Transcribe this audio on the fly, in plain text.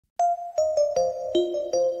So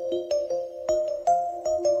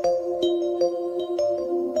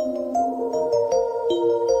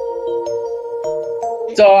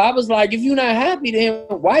I was like, if you're not happy, then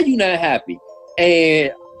why you not happy?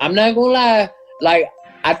 And I'm not gonna lie, like,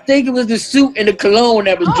 I think it was the suit and the cologne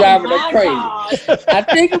that was driving her crazy. I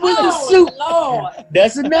think it was the suit. Lord.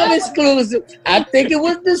 That's another exclusive. I think it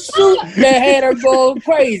was the suit that had her going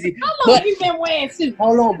crazy. How long have you been wearing suits?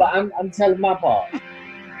 Hold on, but I'm telling my part.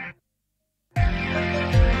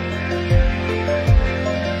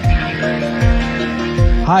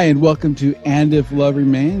 Hi, and welcome to And If Love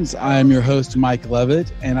Remains. I'm your host, Mike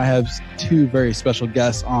Levitt, and I have two very special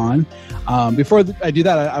guests on. Before I do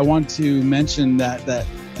that, I want to mention that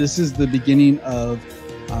this is the beginning of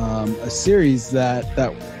a series that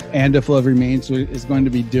And If Love Remains is going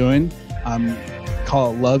to be doing,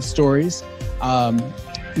 called Love Stories.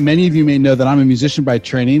 Many of you may know that I'm a musician by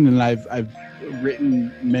training, and I've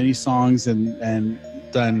written many songs and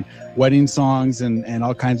done wedding songs and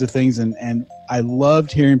all kinds of things, and I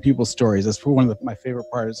loved hearing people's stories. That's one of my favorite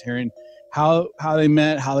parts, hearing how they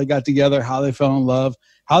met, how they got together, how they fell in love.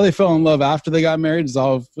 How they fell in love after they got married is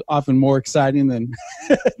often more exciting than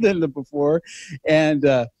than the before. And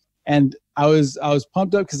I was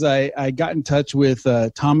pumped up because I got in touch with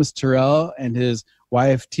Thomas Terrell and his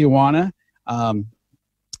wife Tijauna,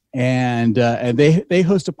 and they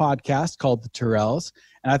host a podcast called the Terrells.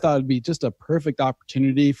 And I thought it'd be just a perfect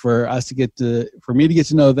opportunity for me to get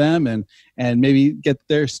to know them and maybe get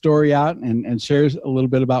their story out and share a little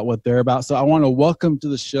bit about what they're about. So I want to welcome to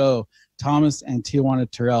the show Thomas and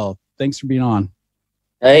Tijauna Terrell. Thanks for being on.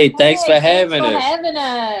 Hey, thanks for having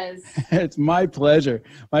us. It's my pleasure.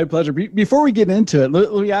 My pleasure. Before we get into it,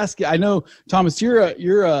 let me ask you. I know, Thomas, you're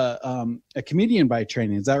a comedian by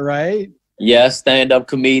training. Is that right? Yes, stand-up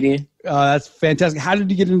comedian. That's fantastic. How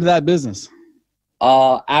did you get into that business?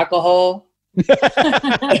 Alcohol.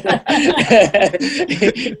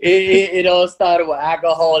 it all started with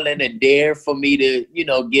alcohol and a dare for me to,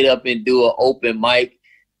 get up and do an open mic.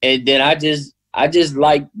 And then I just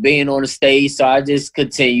like being on the stage, so I just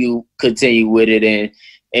continue with it,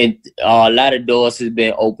 and a lot of doors has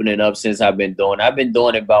been opening up since I've been doing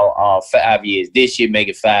it about 5 years. This year make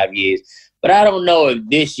it 5 years. But I don't know if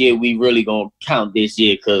this year we really gonna count this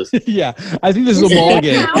year, because yeah, I think this is a ball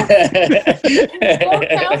game.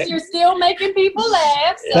 Counts, you're still making people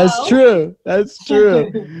laugh. So. That's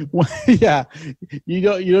true. Yeah, you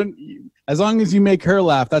don't. As long as you make her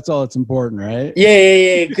laugh, that's all that's important, right?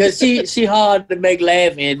 Yeah. Because she hard to make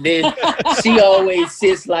laugh, and then she always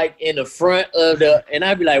sits like in the front of the, and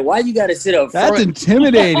I'd be like, why you gotta sit up front? That's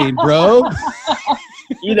intimidating, bro.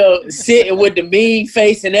 Sitting with the mean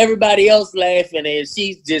face and everybody else laughing, and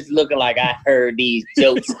she's just looking like I heard these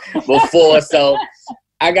jokes before. So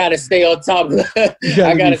I gotta stay on top of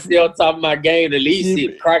stay on top of my game to at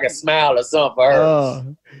least crack a smile or something for her.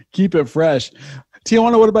 Oh, keep it fresh.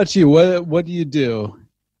 Tijauna, what about you? What do you do?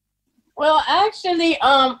 Well, actually,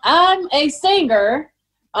 I'm a singer.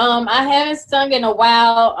 I haven't sung in a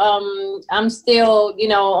while. I'm still,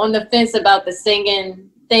 on the fence about the singing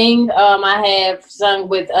thing. I have sung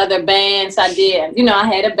with other bands. I did, I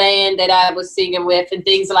had a band that I was singing with and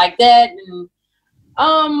things like that. And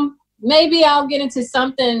maybe I'll get into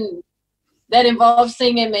something that involves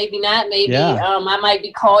singing, maybe not. Maybe I might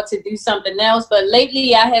be called to do something else. But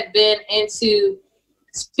lately I have been into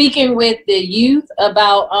speaking with the youth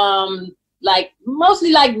about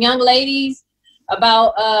mostly young ladies,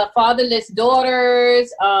 about fatherless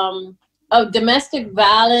daughters, of domestic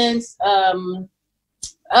violence,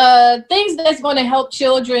 things that's going to help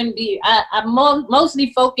children be. I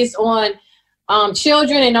mostly focus on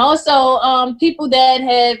children, and also people that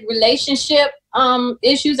have relationship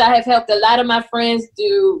issues. I have helped a lot of my friends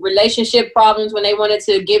do relationship problems when they wanted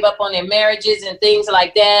to give up on their marriages and things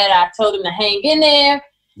like that. I told them to hang in there.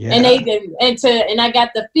 Yeah. And I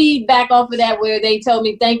got the feedback off of that where they told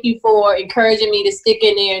me, thank you for encouraging me to stick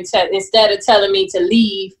in there instead of telling me to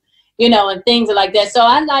leave, and things like that. So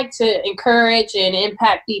I like to encourage and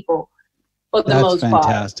impact people for the most part. That's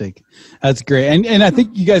fantastic. That's great. And I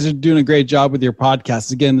think you guys are doing a great job with your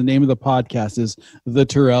podcast. Again, the name of the podcast is The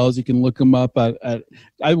Terrells. You can look them up at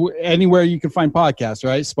anywhere you can find podcasts,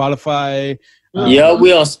 right? Spotify. Yeah,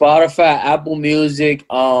 we're on Spotify, Apple Music,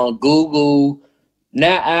 Google.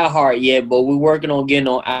 Not iHeart yet, but we're working on getting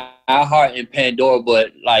on iHeart and Pandora,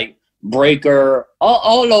 but like Breaker,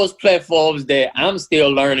 all those platforms that I'm still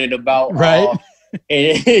learning about. Right.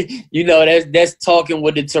 And that's talking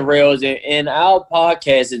with the Terrells, and our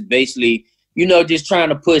podcast is basically, just trying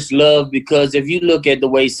to push love, because if you look at the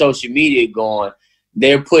way social media going,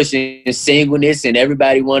 they're pushing singleness and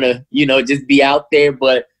everybody want to, just be out there,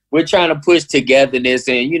 but we're trying to push togetherness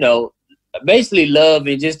and, you know, basically love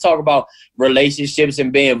and just talk about relationships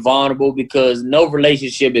and being vulnerable, because no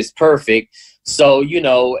relationship is perfect. So, you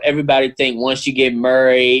know, everybody think once you get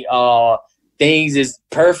married, things is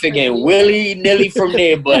perfect and willy-nilly from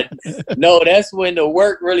there. But no, that's when the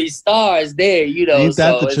work really starts there, you know. Ain't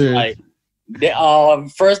that so the it's truth? like,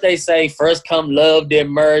 first they say first come love,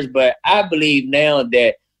 then marriage. But I believe now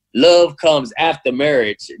that love comes after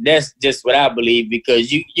marriage. That's just what I believe,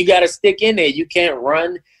 because you got to stick in there. You can't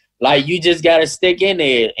run. Like, you just got to stick in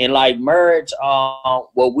there. And like marriage,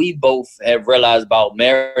 what we both have realized about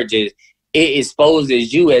marriage is it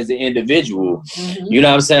exposes you as an individual. Mm-hmm. You know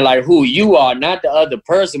what I'm saying? Like who you are, not the other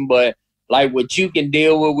person, but like what you can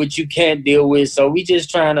deal with, what you can't deal with. So we just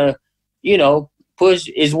trying to, you know, push.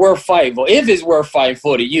 It's worth fighting for. If it's worth fighting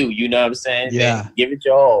for to you know what I'm saying? Yeah. Then give it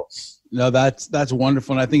your all. No, that's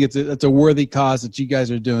wonderful. And I think it's a worthy cause that you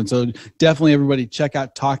guys are doing. So definitely everybody check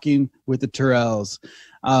out Talking with the Terrells.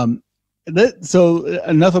 So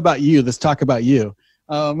enough about you. Let's talk about you.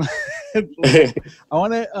 I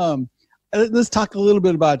want to, let's talk a little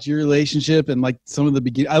bit about your relationship and like some of the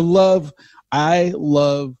beginning. I love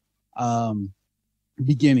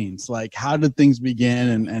beginnings. Like, how did things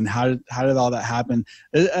begin and how did all that happen?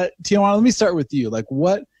 Tijauna, let me start with you. Like,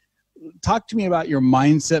 talk to me about your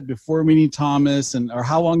mindset before meeting Thomas, or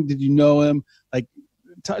how long did you know him? Like,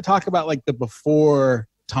 talk about like the before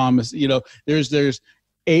Thomas. You know, there's BC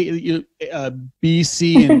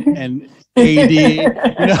and AD. You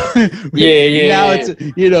know, Now it's,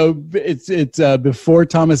 you know, it's before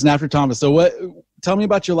Thomas and after Thomas. So tell me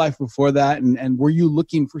about your life before that, and were you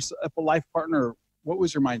looking for a life partner? What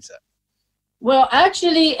was your mindset? Well,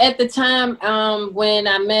 actually, at the time when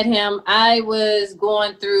I met him, I was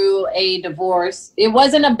going through a divorce. It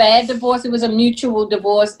wasn't a bad divorce. It was a mutual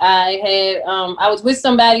divorce. I was with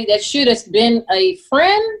somebody that should have been a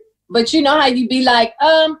friend, but you know how you be like,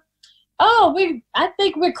 I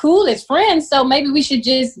think we're cool as friends, so maybe we should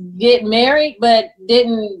just get married, but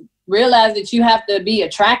didn't realize that you have to be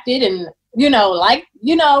attracted and, but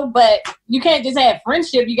you can't just have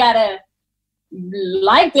friendship. You got to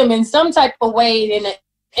like them in some type of way, in an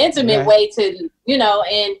intimate way to,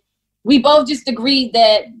 and we both just agreed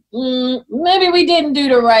that maybe we didn't do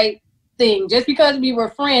the right thing. Just because we were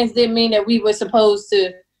friends didn't mean that we were supposed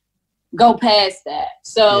to go past that.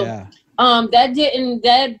 So I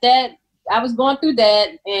was going through that,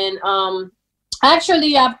 and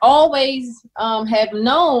actually I've always have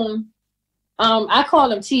known, I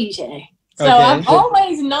call him TJ. So I've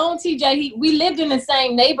always known TJ. We lived in the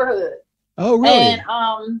same neighborhood. Oh, really?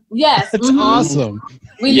 And yes. That's awesome.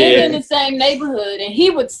 We lived in the same neighborhood, and he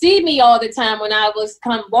would see me all the time when I was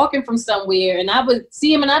walking from somewhere, and I would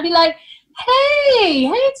see him and I'd be like, hey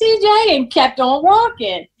TJ, and kept on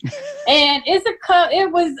walking. And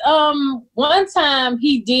it was one time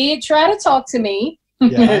he did try to talk to me.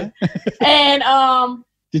 Yeah. And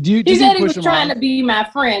he said he was trying to be my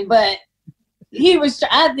friend, but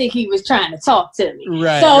I think he was trying to talk to me.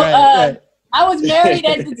 Right. So I was married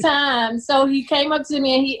at the time, so he came up to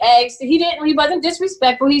me and he asked, he wasn't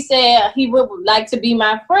disrespectful. He said he would like to be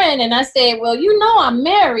my friend. And I said, well, I'm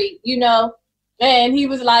married, And he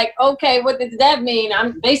was like, okay, what does that mean?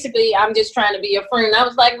 I'm just trying to be your friend. And I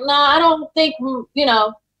was like, no, I don't think,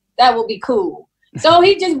 that will be cool. So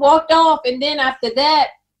he just walked off. And then after that,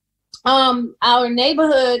 our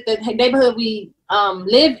neighborhood, the neighborhood we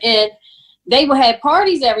live in, they would have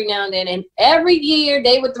parties every now and then. And every year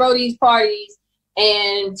they would throw these parties,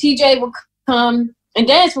 and TJ would come and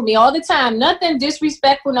dance with me all the time. Nothing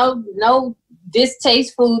disrespectful, no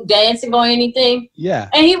distasteful dancing or anything. Yeah.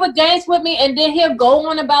 And he would dance with me, and then he'll go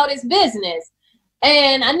on about his business.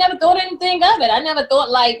 And I never thought anything of it. I never thought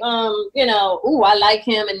like, I like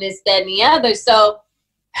him and this, that, and the other. So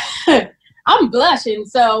I'm blushing.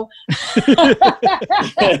 So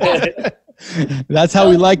that's how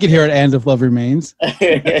we like it here at And If Love Remains.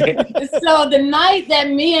 So the night that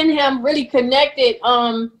me and him really connected,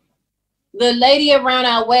 the lady around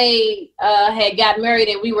our way had got married,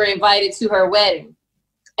 and we were invited to her wedding.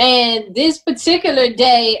 And this particular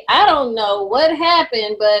day, I don't know what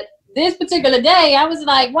happened, but this particular day, I was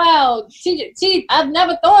like, wow, TJ, I've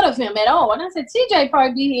never thought of him at all. And I said, TJ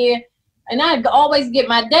probably be here, and I'd always get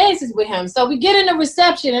my dances with him. So we get in the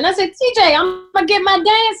reception, and I said, TJ, I'm going to get my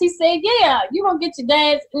dance. He said, yeah, you're going to get your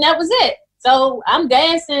dance. And that was it. So I'm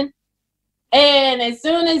dancing. And as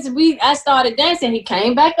soon as I started dancing, he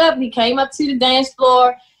came back up. He came up to the dance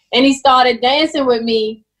floor, and he started dancing with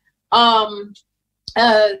me.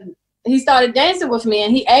 He started dancing with me,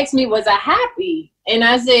 and he asked me, was I happy? And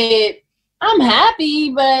I said, I'm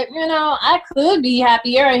happy, but, I could be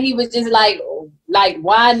happier. And he was just like, Like,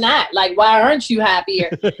 why not? Like, why aren't you happier?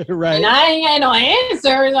 Right. And I ain't had no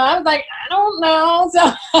answers. I was like, I don't know.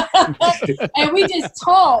 So, and we just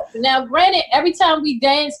talked. Now, granted, every time we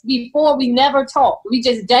danced before, we never talked. We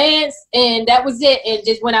just danced, and that was it, and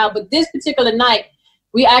just went out. But this particular night,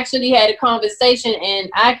 we actually had a conversation, and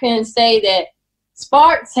I can say that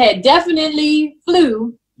sparks had definitely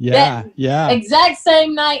flew. Yeah. Exact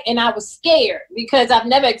same night, and I was scared because I've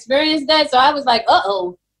never experienced that. So I was like,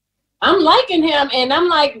 uh-oh, I'm liking him, and I'm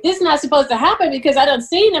like, this is not supposed to happen because I done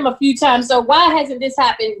seen him a few times. So why hasn't this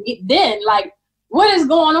happened then? Like, what is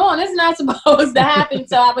going on? It's not supposed to happen.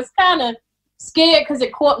 So I was kind of scared because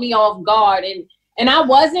it caught me off guard, and I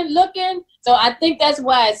wasn't looking. So I think that's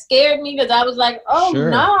why it scared me, because I was like, oh,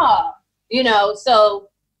 nah, so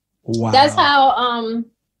that's how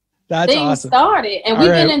that's things awesome. Started, and we've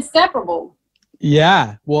been inseparable.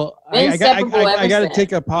 Yeah, well, I got to since.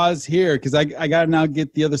 take a pause here because I got to now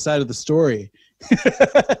get the other side of the story.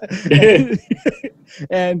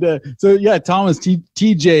 And so yeah, Thomas,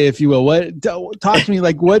 TJ, if you will, talk to me,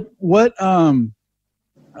 like what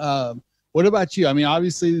about you? I mean,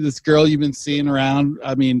 obviously this girl you've been seeing around,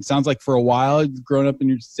 I mean, sounds like for a while, grown up in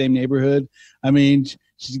your same neighborhood. I mean,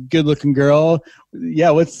 she's a good looking girl.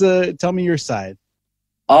 Yeah, tell me your side.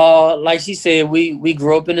 Like she said, we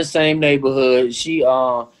grew up in the same neighborhood. She's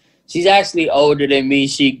actually older than me.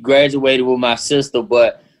 She graduated with my sister,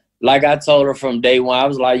 but like I told her from day one, I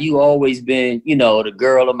was like, you always been, the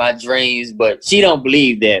girl of my dreams, but she don't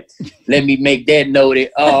believe that. Let me make that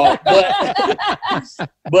noted. But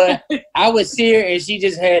I was here, and she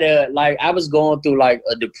just had I was going through like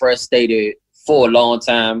a depressed state for a long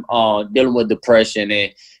time, dealing with depression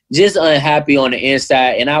and just unhappy on the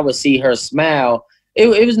inside. And I would see her smile.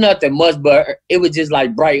 It was nothing much, but it would just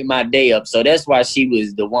like brighten my day up. So that's why she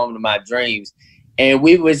was the woman of my dreams. And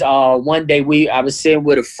we was one day I was sitting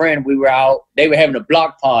with a friend. We were out. They were having a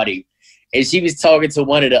block party, and she was talking to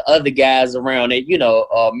one of the other guys around it.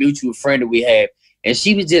 A mutual friend that we had, and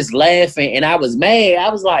she was just laughing. And I was mad. I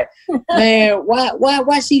was like, man,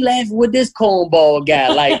 why she laughing with this cornball guy?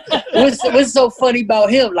 Like, what's so funny about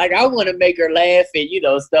him? Like, I want to make her laugh and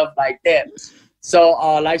stuff like that. So,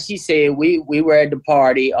 like she said, we were at the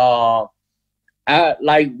party. I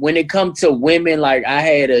like when it comes to women, like I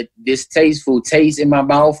had a distasteful taste in my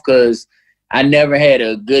mouth because I never had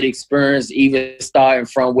a good experience, even starting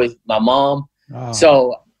from with my mom. Oh.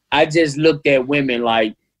 So I just looked at women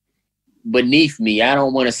like beneath me. I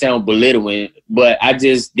don't want to sound belittling, but I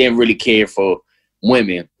just didn't really care for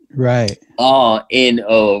women. Right. In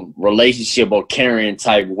a relationship or caring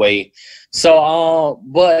type way. So,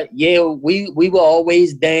 but yeah, we will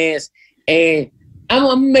always dance, and I'm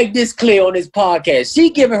gonna make this clear on this podcast.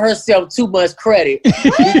 She giving herself too much credit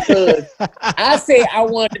because I said I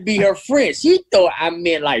wanted to be her friend. She thought I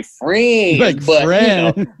meant like friend,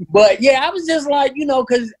 but yeah, I was just like,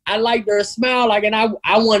 because I liked her smile, like, and I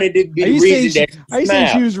wanted to be the reason that. Are you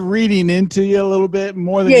saying she was reading into you a little bit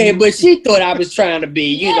more than? Yeah, but she thought I was trying to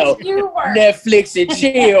be, Netflix and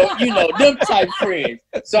chill, them type friends.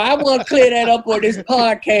 So I want to clear that up on this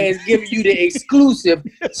podcast, giving you the exclusive.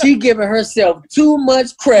 She giving herself too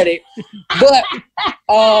much credit, but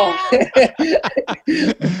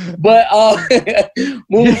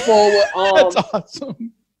moving forward, that's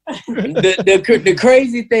awesome. the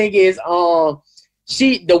crazy thing is,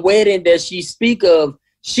 the wedding that she speak of,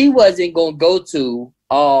 she wasn't gonna go to.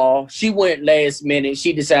 She went last minute.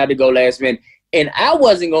 She decided to go last minute, and I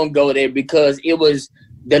wasn't gonna go there because it was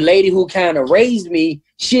the lady who kind of raised me.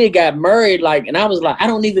 She had got married, and I was like, I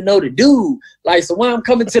don't even know the dude. So when I'm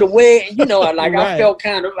coming to the wedding, right. I felt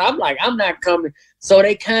kind of, I'm like, I'm not coming. So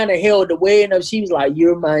they kind of held the wedding up. She was like,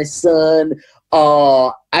 you're my son.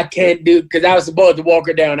 I can't do, because I was supposed to walk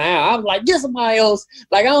her down the aisle. I was like, get somebody else.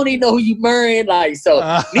 I don't even know who you married.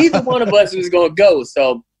 So neither one of us was going to go.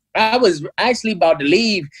 So I was actually about to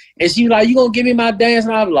leave. And she was like, you going to give me my dance?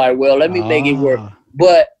 And I was like, well, let me make it work.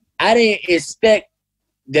 But I didn't expect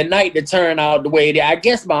the night to turn out the way it did. I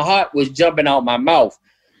guess my heart was jumping out my mouth.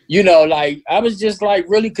 I was just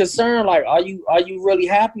really concerned. Are you really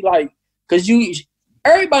happy? Because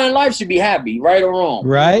everybody in life should be happy, right or wrong.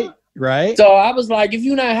 Right. So I was like, if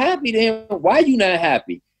you're not happy, then why you not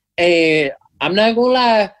happy? And I'm not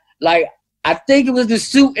gonna lie, I think it was the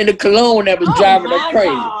suit and the cologne that was driving her crazy.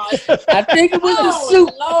 I think it was the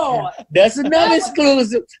suit. Lord. That's another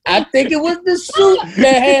exclusive. I think it was the suit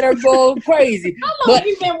that had her going crazy. How long have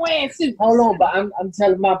you been wearing suits? Hold on, but I'm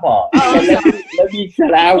telling my part. Let me tell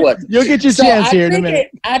her I was. You'll get your chance here in a minute.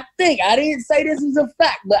 I didn't say this is a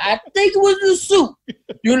fact, but I think it was the suit.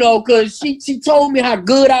 Because she told me how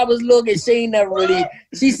good I was looking. She ain't never really,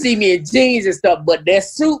 she see me in jeans and stuff, but that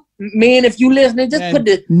suit man, if you listening, just Man, put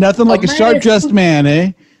the nothing like a sharp-dressed man,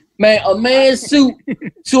 eh? man. A man's suit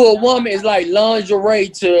to a woman is like lingerie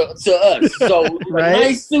to us. So Right? a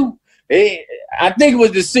nice suit. I think it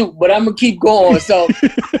was the suit, but I'm gonna keep going. So,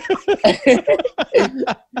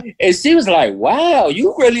 and she was like, "Wow,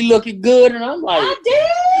 you really looking good," and I'm like, I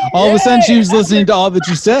did. All of a sudden, she was listening to all that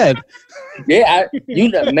you said. "Yeah, you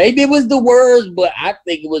know, maybe it was the words, but I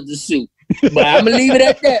think it was the suit." But I'm gonna leave it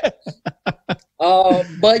at that.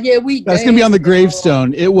 But yeah, That's gonna be on the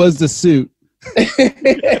gravestone. It was the suit.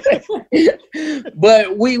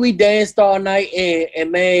 But we danced all night,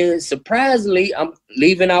 and man, surprisingly, I'm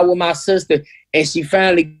leaving out with my sister, and she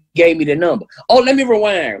finally gave me the number. Oh, let me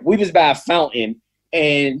rewind. We was by a fountain,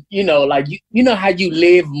 and you know, like you know how you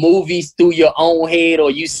live movies through your own head,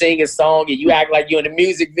 or you sing a song and you act like you're in a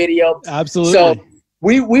music video. Absolutely. So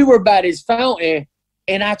we were by this fountain,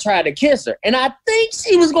 and I tried to kiss her, and I think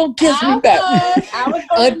she was gonna kiss me back. I was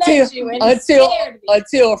gonna let you, and it scared me.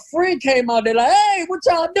 Until a friend came out, they're like, "Hey, what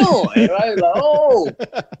y'all doing?" And I was like, "Oh,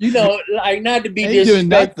 you know, like not to be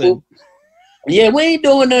disrespectful." Yeah, we ain't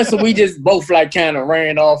doing nothing. So we just both like kind of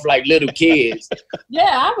ran off like little kids.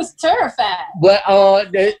 Yeah, I was terrified. But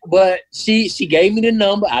she gave me the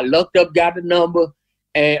number. I looked up, got the number,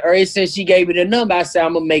 and ever since she gave me the number, I said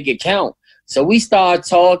I'm gonna make it count. So we started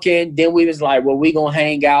talking. Then we was like, well, we gonna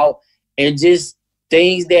hang out, and just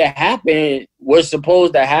things that happened were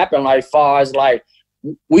supposed to happen. Like far as like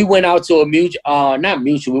we went out to a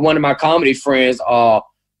one of my comedy friends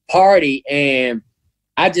party, and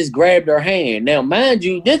I just grabbed her hand. Now, mind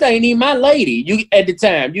you, this ain't even my lady. You at the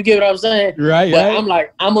time, you get what I'm saying? Right. But right. I'm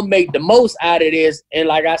like, I'm gonna make the most out of this. And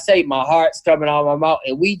like I say, my heart's coming out of my mouth,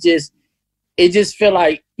 and it just feel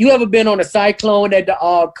like, you ever been on a cyclone at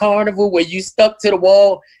the carnival where you stuck to the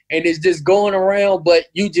wall and it's just going around, but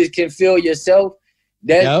you just can feel yourself?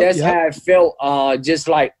 That's how it felt. Just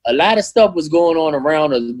like a lot of stuff was going on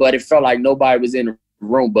around us, but it felt like nobody was in the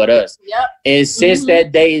room but us. Yep. And since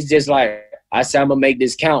that day, it's just like, I said, I'm going to make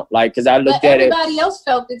this count. Like, because I looked at it. Everybody else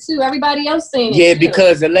felt it too. Everybody else seen it. Yeah, too.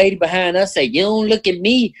 because the lady behind us said, you don't look at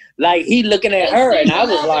me like he looking at her. And I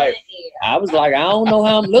was like, I don't know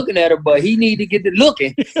how I'm looking at her, but he need to get to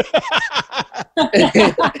looking.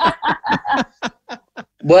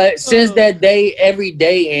 But since that day, every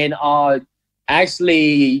day, and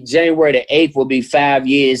actually January the 8th will be 5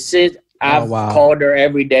 years since I've called her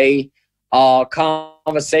every day.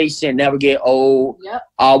 Conversation never get old. Yep.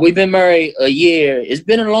 We've been married a year. It's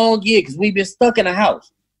been a long year because we've been stuck in a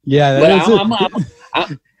house. Yeah, this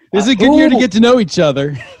is a good year to get to know each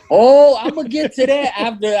other. Oh, I'm gonna get to that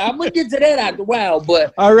after a while.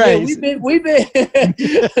 But all right, yeah, we've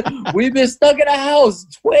been stuck in a house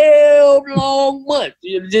 12 long months.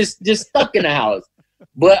 Just stuck in the house.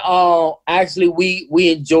 But actually, we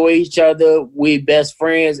enjoy each other. We best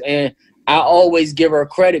friends, and I always give her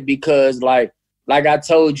credit because, like I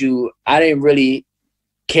told you, I didn't really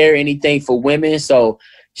care anything for women, so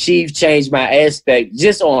she changed my aspect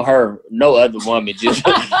just on her. No other woman. Just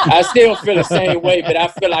I still feel the same way, but I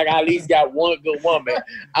feel like I at least got one good woman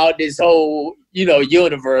out this whole,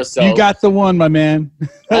 universe. So you got the one, my man.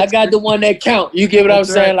 I got the one that count. You get what I'm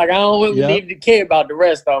saying? Like I don't really need to care about the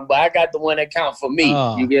rest of them, but I got the one that count for me.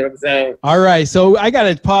 You get what I'm saying? All right, so I got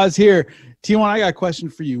to pause here. Tijuana, I got a question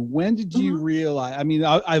for you. When did you realize? I mean,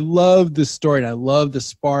 I love the story, and I love the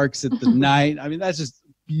sparks at the night. I mean, that's just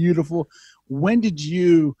beautiful. When did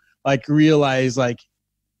you realize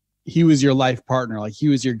he was your life partner, like he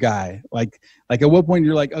was your guy? Like at what point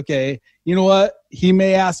you're like, okay, you know what? He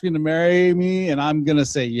may ask me to marry me, and I'm gonna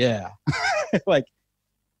say yeah. What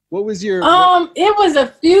was your? It was a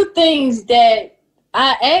few things that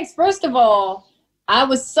I asked. First of all, I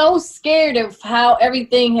was so scared of how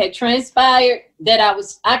everything had transpired that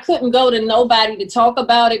I couldn't go to nobody to talk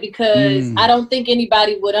about it because I don't think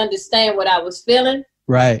anybody would understand what I was feeling.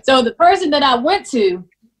 Right. So the person that I went to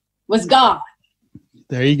was God.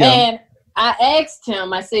 There you go. And I asked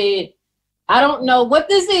him, I said, I don't know what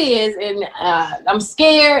this is, and I'm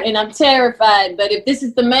scared and I'm terrified, but if this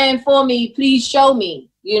is the man for me, please show me,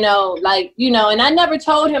 and I never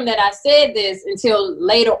told him that I said this until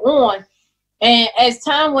later on. And as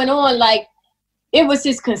time went on, it was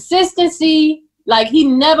his consistency. He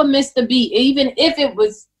never missed a beat. Even if it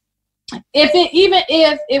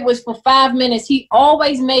was for 5 minutes, he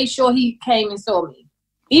always made sure he came and saw me.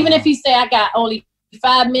 Even if he said, I got only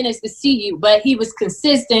 5 minutes to see you, but he was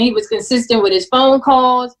consistent. He was consistent with his phone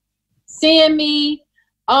calls, seeing me.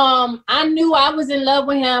 I knew I was in love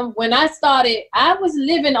with him. When I started, I was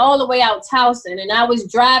living all the way out Towson, and I was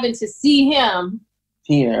driving to see him.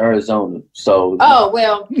 He in Arizona, so 2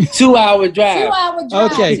 2 hour drive. 2 hour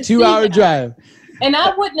drive. Okay, 2 hour drive. And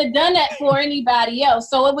I wouldn't have done that for anybody else.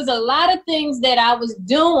 So it was a lot of things that I was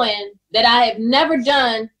doing that I have never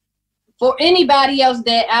done for anybody else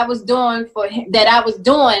that I was doing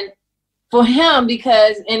for him,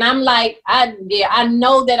 because, and I'm like, I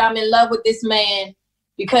know that I'm in love with this man,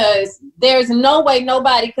 because there's no way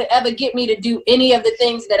nobody could ever get me to do any of the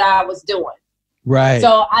things that I was doing. Right.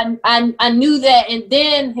 So I knew that. And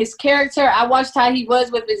then his character, I watched how he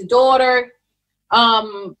was with his daughter.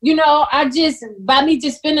 You know, by me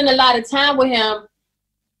just spending a lot of time with him,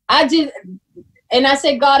 I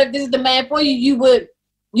said, God, if this is the man for you,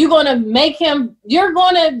 you're going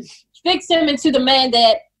to fix him into the man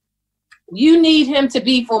that you need him to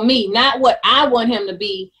be for me, not what I want him to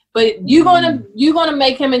be, but you're going to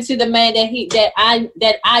make him into the man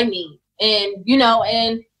that I need. And, you know,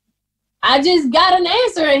 and I just got an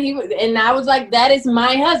answer, and I was like, that is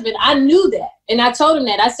my husband. I knew that. And I told him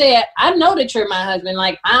that. I said, I know that you're my husband.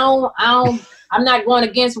 Like, I'm not going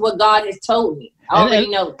against what God has told me. I already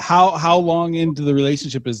know. How long into the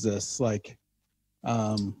relationship is this? Like,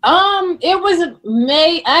 it was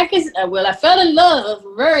I fell in love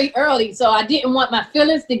very early, so I didn't want my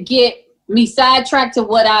feelings to get me sidetracked to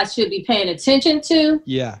what I should be paying attention to.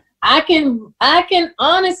 Yeah. I can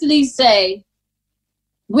honestly say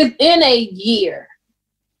within a year.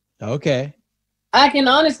 Okay. I can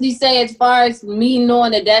honestly say, as far as me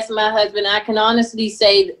knowing that that's my husband, I can honestly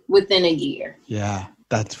say within a year. Yeah,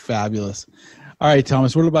 that's fabulous. All right,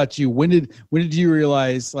 Thomas, what about you? When did you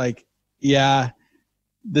realize, like, yeah,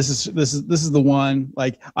 this is the one?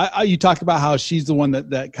 Like, you talk about how she's the one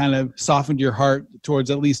that kind of softened your heart towards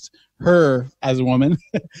at least her as a woman.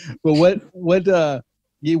 But when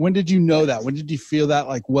did you know that? When did you feel that?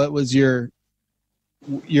 Like, what was your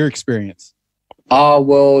experience?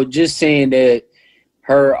 Well, just saying that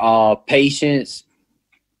her patience,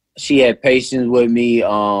 she had patience with me.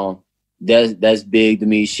 That's big to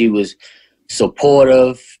me. She was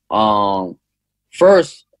supportive.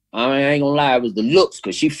 First, I ain't gonna lie, it was the looks,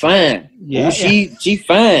 cause she fine. Yeah, she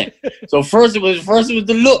fine. So first it was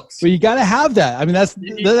the looks. Well, you gotta have that. I mean,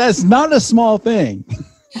 that's not a small thing.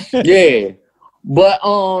 Yeah, but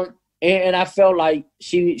and I felt like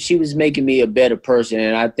she was making me a better person,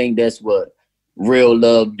 and I think that's what real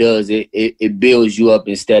love does. It builds you up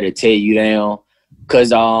instead of tear you down.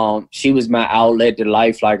 Cause she was my outlet to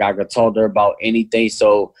life. Like, I could talk to her about anything.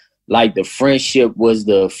 So like, the friendship was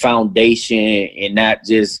the foundation, and not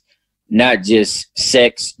just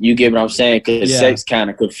sex. You get what I'm saying? Cause sex kind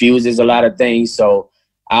of confuses a lot of things. So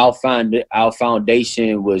our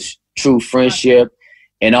foundation was true friendship,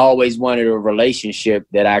 and I always wanted a relationship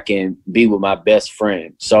that I can be with my best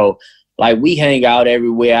friend. So like, we hang out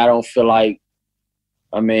everywhere. I don't feel like,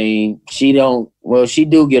 I mean, she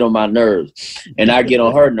do get on my nerves, and I get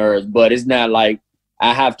on her nerves, but it's not like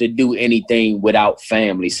I have to do anything without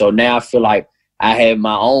family. So now I feel like I have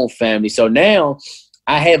my own family. So now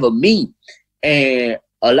I have a me, and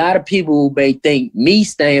a lot of people may think me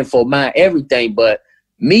stand for my everything, but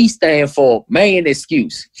me stand for man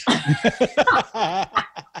excuse.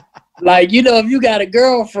 Like, you know, if you got a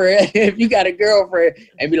girlfriend and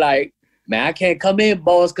be like, man, I can't come in,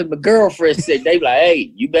 boss, because my girlfriend's sick. They be like,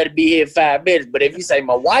 hey, you better be here in 5 minutes. But if you say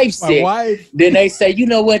my wife's sick, then they say, you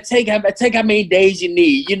know what, take how many days you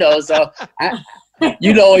need, you know. So,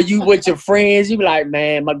 you with your friends, you be like,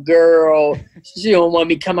 man, my girl, she don't want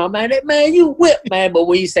me to come out. Man, you whip, man. But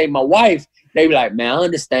when you say my wife, they be like, man, I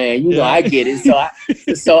understand. You know, I get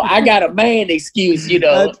it. So I got a man excuse, you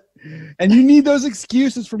know. And you need those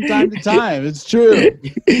excuses from time to time. It's true.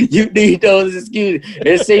 You need those excuses.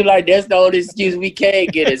 It seems like that's the only excuse we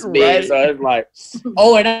can't get as men. Right. So it's like,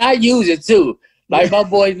 and I use it too. Like, my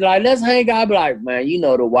boys be like, let's hang out. I be like, man, you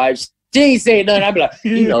know the wife. She ain't saying nothing. I be like,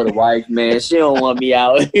 you know the wife, man. She don't want me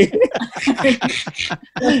out.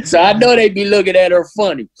 So I know they be looking at her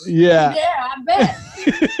funny. Yeah. Yeah, I bet.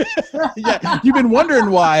 Yeah. You've been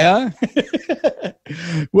wondering why, huh?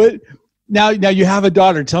 What? Now you have a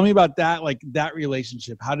daughter. Tell me about that, like, that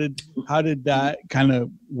relationship. How did that kind of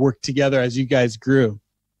work together as you guys grew?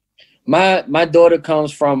 My daughter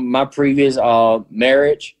comes from my previous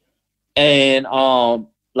marriage, and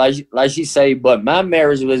like she say, but my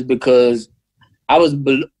marriage was because I was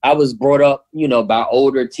brought up, you know, by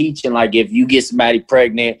older teaching, like, if you get somebody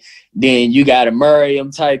pregnant, then you got to marry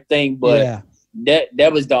them type thing. But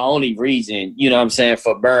that was the only reason, you know what I'm saying,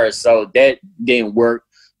 for birth. So that didn't work.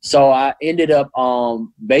 So I ended up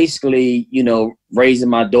basically, you know, raising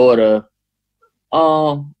my daughter.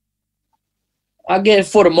 I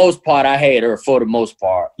guess for the most part, I had her for the most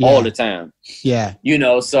part all the time. Yeah. You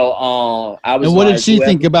know, so I was. And what did she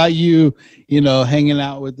think about you, you know, hanging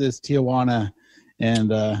out with this Tijuana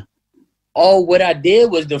and Oh, what I did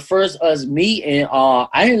was the first us meeting.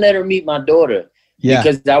 I didn't let her meet my daughter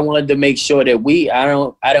because I wanted to make sure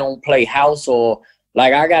that I don't play house, or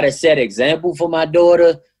like I got to set example for my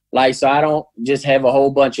daughter. Like, so I don't just have a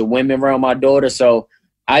whole bunch of women around my daughter. So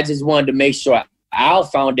I just wanted to make sure our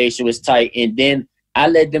foundation was tight, and then I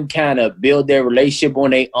let them kind of build their relationship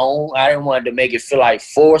on their own. I didn't want to make it feel like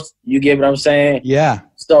forced. You get what I'm saying? Yeah.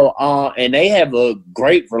 So, and they have a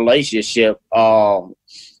great relationship.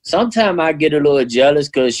 Sometimes I get a little jealous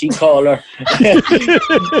because she call her,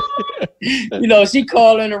 she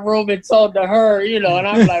call in the room and talk to her, and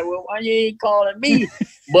I'm like, well, why you ain't calling me?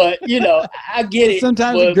 But, I get it.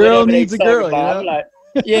 Sometimes a girl needs a girl, I'm like,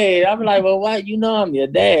 I'm like, well, why? I'm your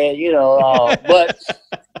dad,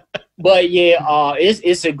 but yeah,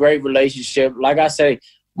 it's a great relationship. Like I say,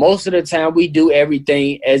 most of the time we do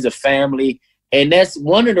everything as a family. And that's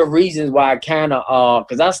one of the reasons why I kind of,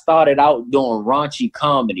 because I started out doing raunchy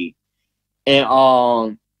comedy. And,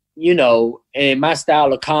 and my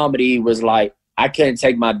style of comedy was like, I couldn't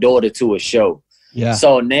take my daughter to a show. Yeah.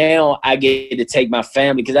 So now I get to take my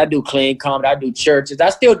family, because I do clean comedy. I do churches.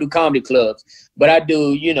 I still do comedy clubs, but I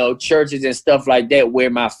do, churches and stuff like that where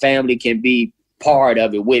my family can be part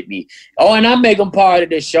of it with me. Oh, and I make them part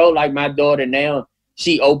of the show. Like my daughter now,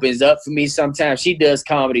 she opens up for me sometimes. She does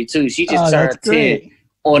comedy too. She just turned 10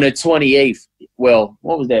 on the 28th. Well,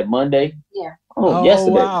 what was that, Monday? Yeah. Oh,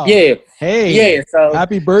 yesterday. Wow. Yeah. Hey. Yeah. So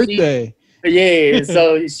happy birthday.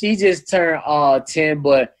 So she just turned 10,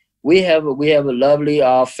 but we have a lovely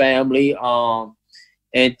family.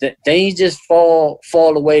 And things just fall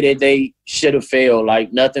the way that they should have felt.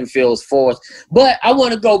 Like nothing feels forced. But I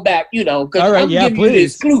want to go back, because I'm giving you the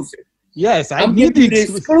exclusive. Yes, I'm giving you the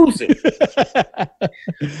exclusive.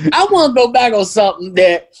 I want to go back on something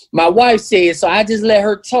that my wife said, so I just let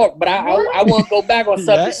her talk. But I want to go back on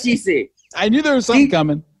something she said. I knew there was something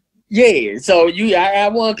coming. Yeah, so I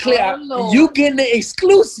want to clear. You getting the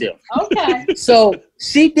exclusive. Okay. So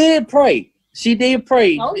she did pray. She did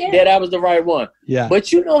pray that I was the right one. Yeah.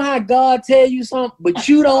 But you know how God tell you something, but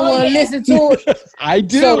you don't want to listen to it? I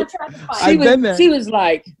do. So I've been there. She was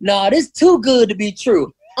like, nah, this too good to be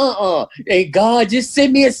true. Hey, God, just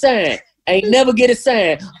send me a sign. Ain't never get a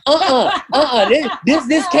sign.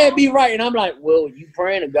 This can't be right. And I'm like, well, you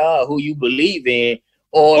praying to God who you believe in.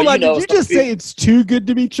 Or, did you just say it's too good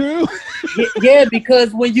to be true? Yeah,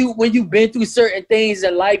 because when you've been through certain things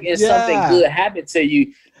in life and something good happened to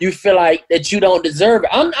you, you feel like that you don't deserve it.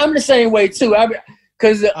 I'm the same way too.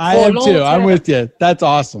 Because I am too. I'm with you. That's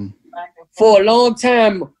awesome. For a long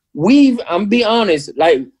time, I'm be honest,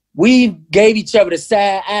 like we gave each other the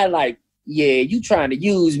side eye, like, yeah, you trying to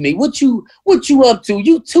use me. What you up to?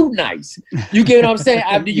 You too nice. You get what I'm saying?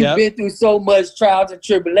 After you've been through so much trials and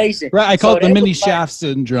tribulation. Right. I call it the mini shaft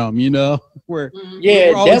syndrome, where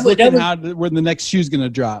we're always looking where the next shoe's going to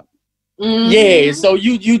drop. Mm-hmm. Yeah. So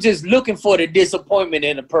you just looking for the disappointment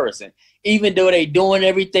in a person. Even though they doing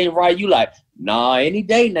everything right, you like, nah, any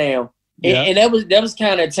day now. And that was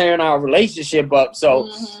kind of tearing our relationship up.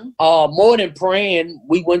 So more than praying,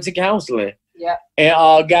 we went to counseling. Yeah.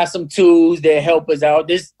 And got some tools that help us out.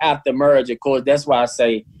 This after marriage, of course. That's why I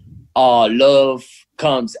say love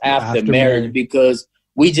comes after marriage, because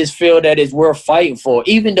we just feel that it's worth fighting for.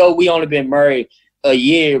 Even though we only been married a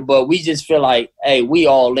year, but we just feel like, hey, we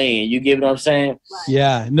all in. You get what I'm saying? Right.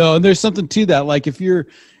 Yeah. No, and there's something to that. Like if you're,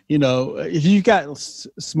 if you got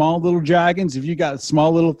small little dragons, if you got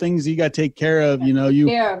small little things you got to take care of, you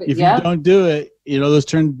don't do it, those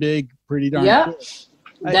turn big pretty darn quick.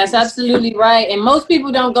 That's absolutely right. And most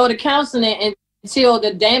people don't go to counseling until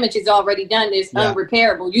the damage is already done. It's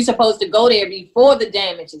unrepairable. You're supposed to go there before the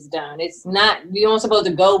damage is done. It's not, you don't supposed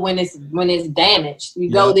to go when it's damaged.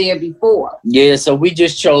 You go there before. Yeah, so we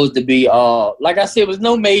just chose to be like I said, it was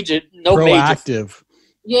proactive.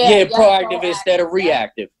 Proactive instead of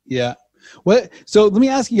reactive. Yeah. So let me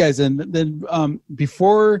ask you guys then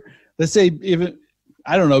before, let's say even,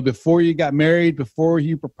 I don't know, before you got married, before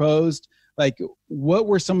you proposed, like what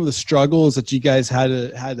were some of the struggles that you guys had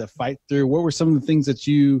to fight through? What were some of the things that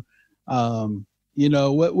you, because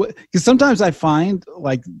sometimes I find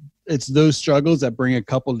like it's those struggles that bring a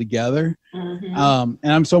couple together. Mm-hmm.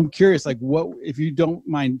 And I'm curious, like what, if you don't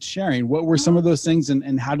mind sharing, what were some of those things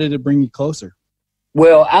and how did it bring you closer?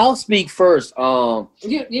 Well, I'll speak first.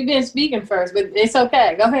 You've been speaking first, but it's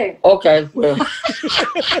okay. Go ahead. Okay. Well.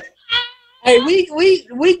 Hey,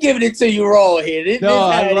 we giving it to you raw here.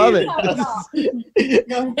 I love it.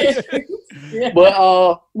 Go ahead.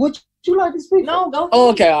 But would you like to speak? No, go ahead.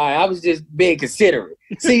 Okay, all right. I was just being considerate.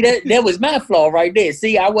 See, that was my flaw right there.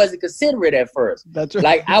 See, I wasn't considerate at first. That's right.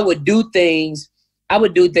 Like I would do things I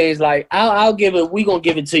would do things like I'll give it. We gonna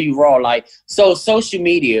give it to you raw. Like, so social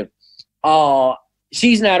media.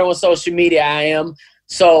 She's not on social media. I am.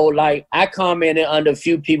 So like I commented under a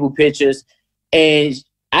few people pictures, and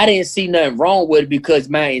I didn't see nothing wrong with it because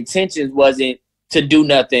my intentions wasn't to do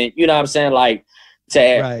nothing. You know what I'm saying? Like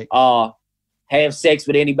to have sex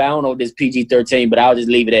with anybody. I don't know if this PG-13, but I'll just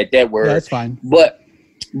leave it at that word. Yeah, that's fine.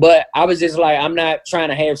 But I was just like, I'm not trying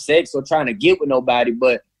to have sex or trying to get with nobody,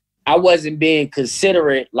 but I wasn't being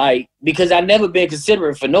considerate, like, because I never been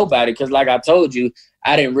considerate for nobody. Because like I told you,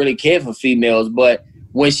 I didn't really care for females. But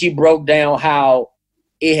when she broke down how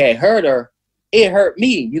it had hurt her, it hurt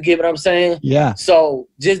me. You get what I'm saying? Yeah. So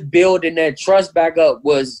just building that trust back up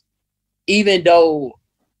was, even though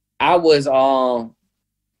I was,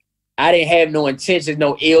 I didn't have no intentions,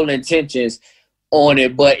 no ill intentions on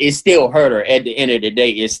it, but it still hurt her at the end of the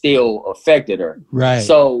day. It still affected her. Right.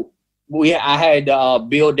 So I had to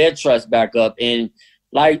build that trust back up. And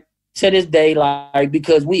like to this day, like,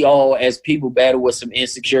 because we all as people battle with some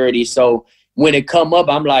insecurity. So when it come up,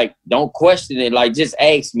 I'm like, don't question it. Like, just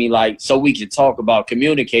ask me, like, so we can talk about,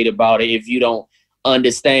 communicate about it if you don't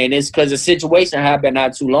understand. It's because a situation happened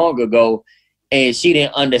not too long ago and she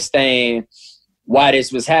didn't understand why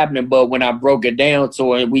this was happening. But when I broke it down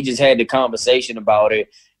to her and we just had the conversation about it,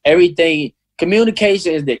 everything,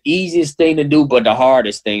 communication is the easiest thing to do, but the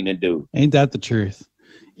hardest thing to do. Ain't that the truth?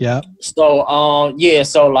 Yeah. So,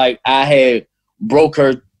 so like I had broke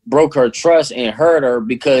her trust and hurt her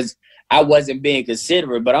because I wasn't being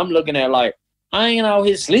considerate. But I'm looking at like, I ain't out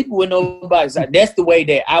here sleeping with nobody. So that's the way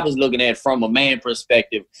that I was looking at it from a man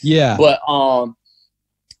perspective. Yeah. But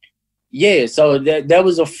so that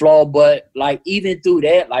was a flaw. But like even through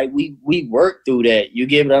that, like we worked through that. You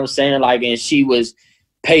get what I'm saying? Like, and she was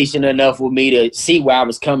patient enough with me to see where I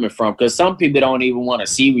was coming from. Because some people don't even want to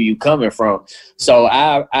see where you coming from. So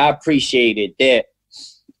I appreciated that.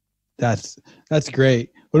 That's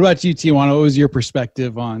great. What about you, Tijuana? What was your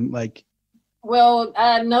perspective on like? Well,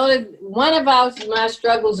 I noticed one of my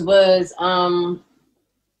struggles was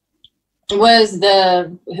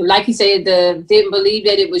the, like you said, didn't believe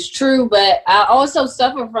that it was true, but I also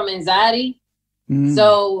suffer from anxiety.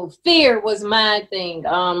 So fear was my thing.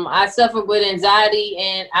 I suffered with anxiety,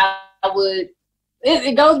 and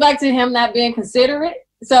it goes back to him not being considerate.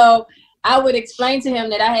 So I would explain to him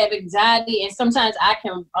that I have anxiety, and sometimes I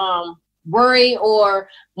can worry, or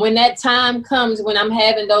when that time comes when I'm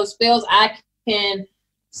having those spells, I can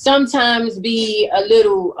sometimes be a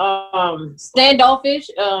little standoffish,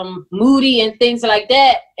 moody, and things like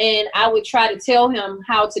that. And I would try to tell him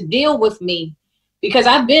how to deal with me, because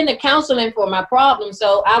I've been to counseling for my problem.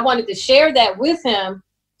 So I wanted to share that with him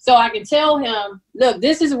so I can tell him, look,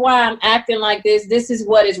 this is why I'm acting like this. This is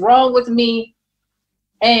what is wrong with me.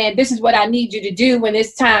 And this is what I need you to do when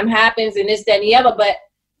this time happens, and this, that, and the other. But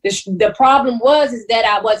the problem is that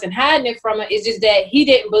I wasn't hiding it from him. It's just that he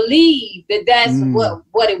didn't believe that that's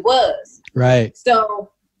what it was. Right.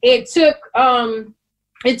 So it took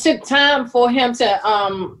time for him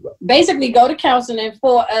to basically go to counseling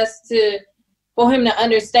for him to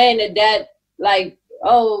understand that like,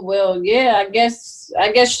 oh well, yeah, I guess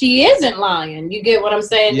she isn't lying. You get what I'm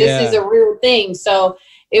saying? Yeah. This is a real thing. So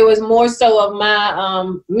it was more so of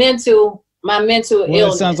my mental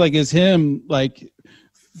illness. It sounds like it's him, like,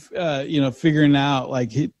 figuring out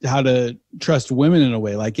like how to trust women in a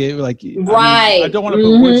way, like it, like right. I don't want to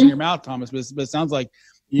put words in your mouth, Thomas, but it sounds like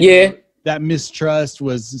you know, that mistrust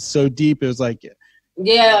was so deep. It was like how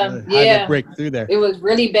to break through there. It was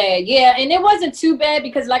really bad. Yeah, and it wasn't too bad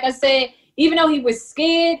because, like I said, even though he was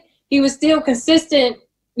scared, he was still consistent.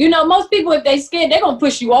 You know, most people, if they scared, they're gonna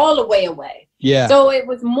push you all the way away. Yeah. So it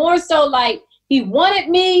was more so like he wanted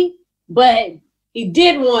me, but he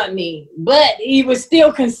did want me, but he was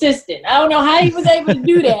still consistent. I don't know how he was able to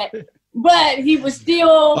do that, but he was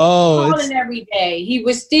still calling every day. He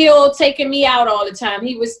was still taking me out all the time.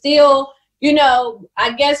 He was still,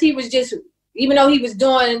 I guess he was just, even though he was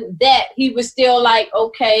doing that, he was still like,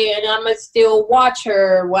 okay, and I'm going to still watch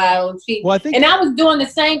her while she, and I was doing the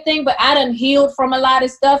same thing, but I done healed from a lot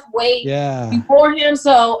of stuff before him.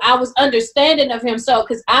 So I was understanding of him. So,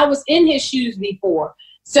 cause I was in his shoes before.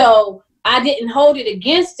 So I didn't hold it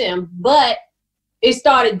against him, but it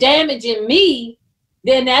started damaging me.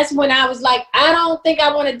 Then that's when I was like, I don't think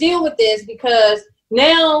I want to deal with this, because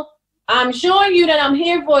now I'm showing you that I'm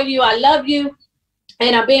here for you. I love you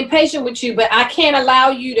and I'm being patient with you, but I can't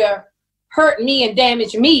allow you to hurt me and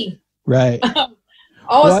damage me. Right.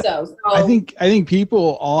 also. Well, so I think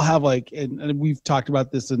people all have like, and we've talked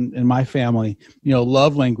about this in my family, you know,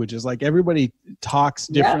 love languages. Like everybody talks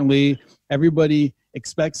differently. Everybody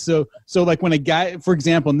expects. So like when a guy, for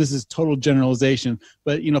example, and this is total generalization,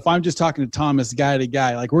 but you know, if I'm just talking to Thomas guy to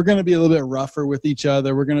guy, like we're going to be a little bit rougher with each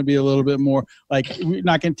other. We're going to be a little bit more like, we're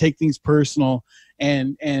not going to take things personal.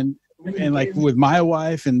 And like with my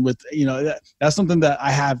wife and with, you know, that's something that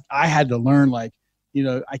I had to learn, like, you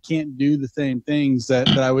know, I can't do the same things that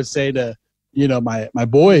I would say to, you know, my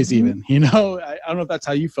boys even, you know. I don't know if that's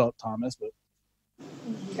how you felt, Thomas, but.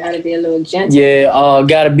 Gotta be a little gentle. Yeah,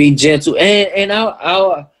 gotta be gentle. And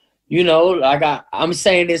I you know, like I'm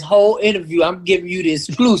saying this whole interview, I'm giving you the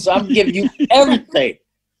exclusive. I'm giving you everything.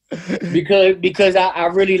 Because I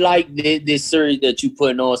really like this series that you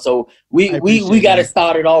putting on. So we gotta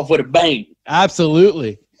start it off with a bang.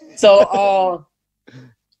 Absolutely. So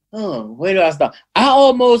where do I start? I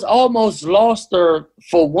almost lost her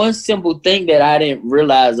for one simple thing that I didn't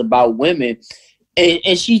realize about women.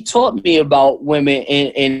 And she taught me about women,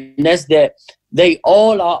 and that's that they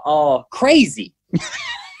all are crazy.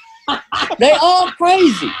 They all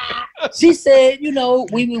crazy. She said, you know,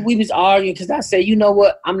 we was arguing because I said, you know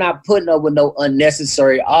what? I'm not putting up with no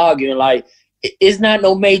unnecessary arguing. Like, it's not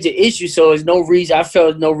no major issue, so there's no reason. I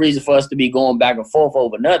felt no reason for us to be going back and forth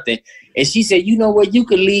over nothing. And she said, you know what? You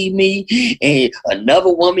could leave me and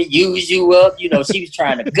another woman use you up. You know, she was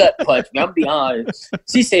trying to gut punch me. I'm be honest.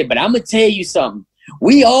 She said, but I'm going to tell you something.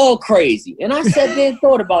 We all crazy. And I sat there and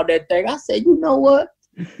thought about that thing. I said, you know what?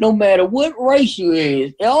 No matter what race you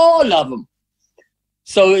is, all of them.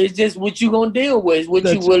 So it's just what you going to deal with, what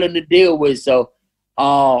you willing to deal with. So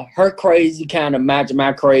her crazy kind of match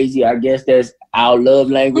my crazy. I guess that's our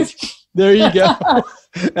love language. There you go.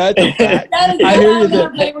 That's a fact. That is I hear you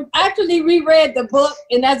love language. Actually, we read the book,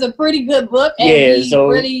 and that's a pretty good book. And we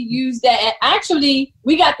really used that. And actually,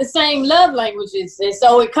 we got the same love languages, and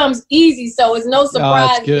so it comes easy. So it's no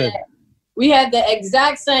surprise that we have the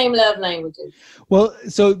exact same love languages. Well,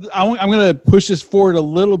 so I'm going to push this forward a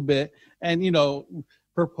little bit. And, you know,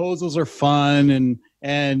 proposals are fun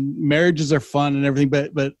and marriages are fun and everything.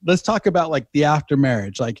 But let's talk about like the after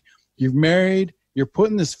marriage. Like you're married, you're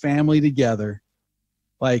putting this family together.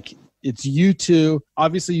 Like it's you two.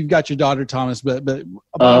 Obviously, you've got your daughter, Thomas. But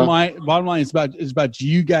bottom line is about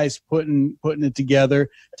you guys putting it together.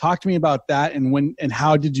 Talk to me about that and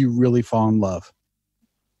how did you really fall in love?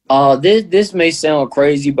 This may sound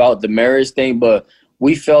crazy about the marriage thing, but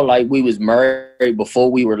we felt like we was married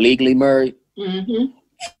before we were legally married. Mm-hmm.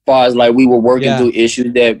 As far as like we were working through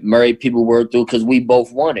issues that married people work through because we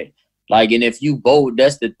both wanted. Like, and if you both,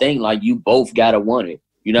 that's the thing, like you both gotta want it.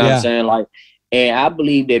 You know what I'm saying? Like, and I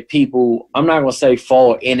believe that people, I'm not gonna say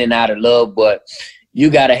fall in and out of love, but you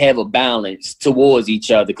gotta have a balance towards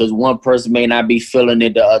each other because one person may not be feeling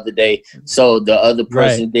it the other day, so the other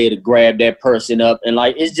person there to grab that person up, and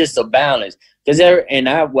like it's just a balance. Because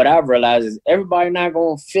what I've realized is everybody not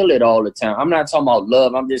gonna feel it all the time. I'm not talking about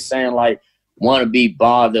love. I'm just saying like want to be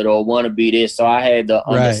bothered or want to be this. So I had to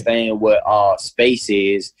understand what space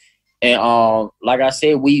is. And like I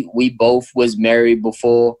said, we both was married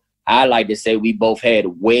before. I like to say we both had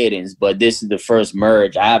weddings, but this is the first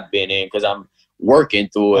marriage I've been in because I'm working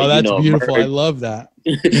through it. Oh, that's beautiful. I love that.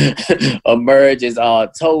 A marriage is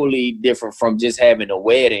totally different from just having a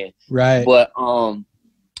wedding. Right. But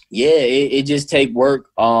it just take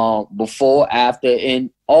work before, after,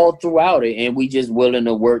 and all throughout it, and we just willing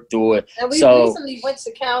to work through it. And we recently went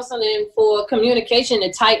to counseling for communication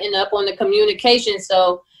to tighten up on the communication.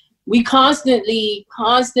 So we constantly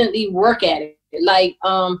work at it. Like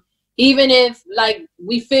even if like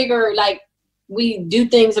we figure like we do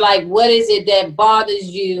things like what is it that bothers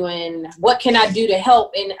you and what can I do to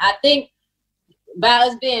help? And I think by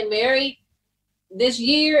us being married this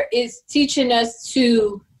year is teaching us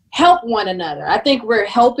to help one another. I think we're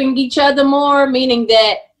helping each other more, meaning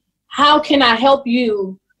that how can I help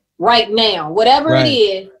you right now? Whatever it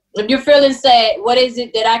is, if you're feeling sad, what is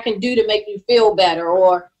it that I can do to make you feel better?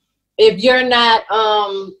 Or if you're not,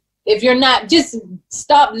 just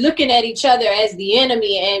stop looking at each other as the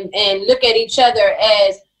enemy and look at each other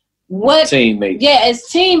as what teammates. Yeah, as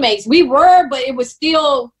teammates. We were, but it was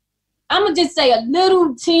still, I'm gonna just say a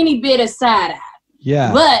little teeny bit of side eye.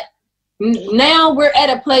 Yeah. But now we're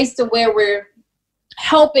at a place to where we're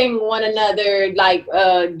helping one another, like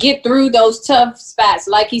get through those tough spots.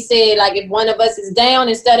 Like he said, like if one of us is down,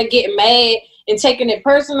 instead of getting mad and taking it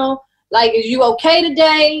personal, like, is you okay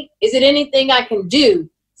today? Is it anything I can do?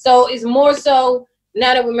 So it's more so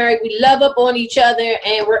now that we're married, we love up on each other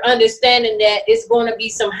and we're understanding that it's going to be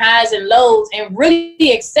some highs and lows and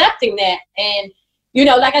really accepting that. And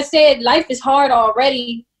like I said, life is hard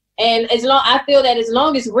already. And I feel that as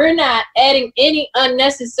long as we're not adding any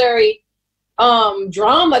unnecessary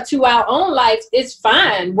drama to our own lives, it's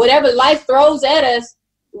fine. Whatever life throws at us,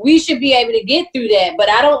 we should be able to get through that. But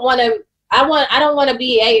I don't want to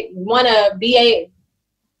be a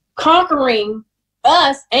conquering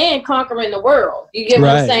us and conquering the world. You get what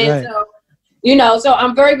I'm saying? Right. So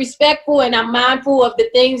I'm very respectful and I'm mindful of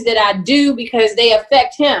the things that I do because they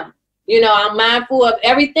affect him. I'm mindful of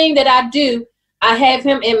everything that I do. I have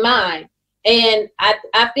him in mind. And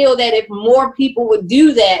I feel that if more people would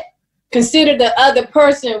do that, consider the other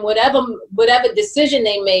person, whatever decision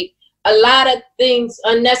they make, a lot of things,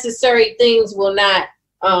 unnecessary things will not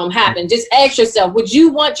happen. Just ask yourself, would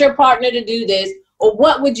you want your partner to do this? Or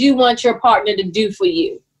what would you want your partner to do for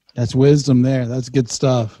you? That's wisdom there. That's good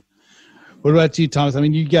stuff. What about you, Thomas? I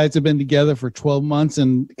mean, you guys have been together for 12 months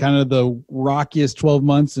and kind of the rockiest 12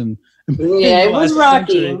 months. Yeah, it was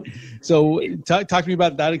rocky. Century. So talk to me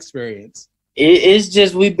about that experience. It's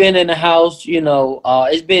just, we've been in the house,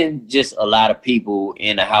 it's been just a lot of people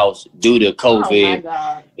in the house due to COVID. Oh my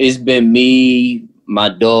God. It's been me, my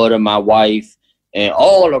daughter, my wife, and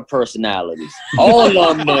all the personalities. All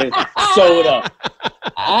of them showed up.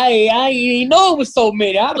 I didn't know it was so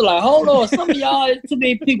many. I was like, hold on, some of y'all, there's too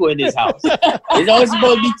many people in this house. It's only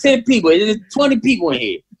supposed to be 10 people. There's 20 people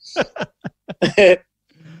in here.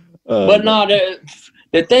 But no,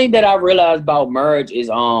 the thing that I realized about marriage is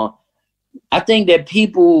I think that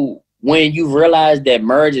people, when you realize that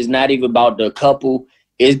marriage is not even about the couple,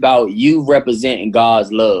 it's about you representing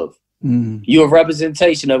God's love. Mm. You're a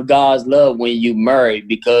representation of God's love when you marry,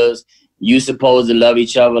 because you're supposed to love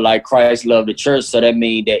each other like Christ loved the church. So that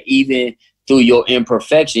means that even through your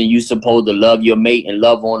imperfection, you're supposed to love your mate and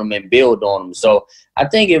love on them and build on them. So I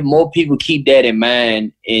think if more people keep that in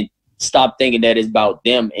mind and stop thinking that it's about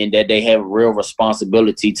them and that they have a real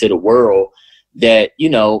responsibility to the world, that,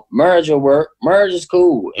 marriage will work. Marriage is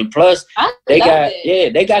cool. And plus they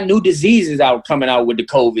got new diseases coming out with the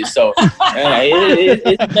COVID. So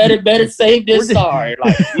it's better safe than sorry.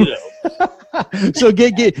 So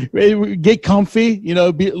get comfy,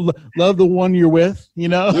 love the one you're with, Yeah.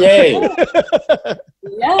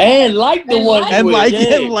 And like the one you're with.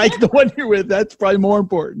 And like the one you're with. That's probably more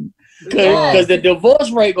important. Because the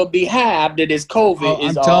divorce rate will be high after this COVID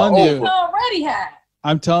is all over. It's already high.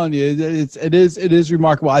 I'm telling you, it is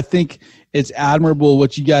remarkable. I think it's admirable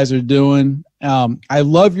what you guys are doing. I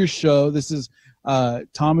love your show. This is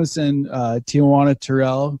Thomas and Tijauna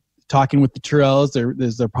Terrell talking with the Terrells.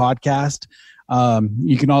 There's their podcast.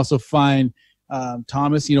 You can also find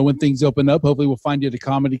Thomas, when things open up. Hopefully we'll find you at a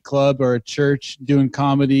comedy club or a church doing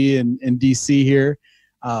comedy in DC here.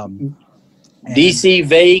 DC,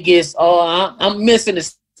 Vegas. Oh, I'm missing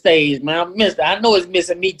the stage, man. I know it's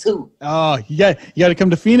missing me too. Oh, you got to come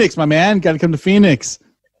to Phoenix, my man. Got to come to Phoenix.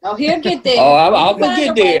 Oh, he'll get there. Oh, I'll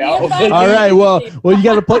get there. All right. Well, you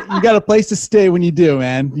got a place to stay when you do,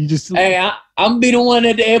 man. You just. Hey, I'm be the one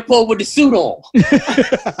at the airport with the suit on.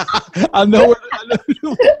 I know.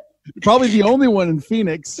 Probably the only one in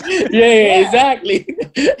Phoenix. Yeah, exactly.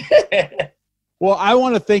 Well, I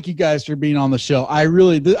want to thank you guys for being on the show.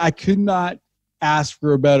 I could not ask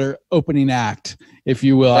for a better opening act, if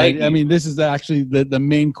you will. I mean, this is actually the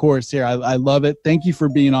main course here. I love it. Thank you for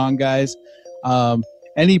being on, guys.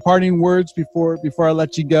 Any parting words before I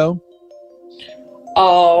let you go?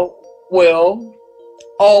 Well,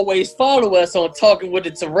 always follow us on Talking with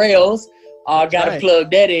the Terrells. Gotta plug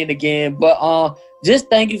that in again. But just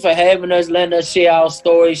thank you for having us, letting us share our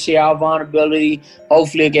stories, share our vulnerability.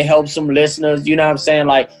 Hopefully it can help some listeners. You know what I'm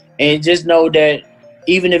saying? And just know that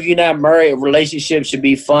even if you're not married, a relationship should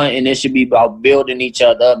be fun, and it should be about building each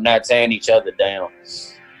other up, not tearing each other down.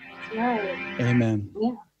 Right. Amen.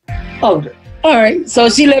 Yeah. Oh, all right. So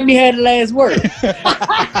she let me have the last word.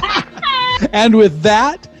 And with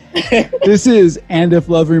that, this is And If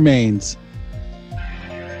Love Remains.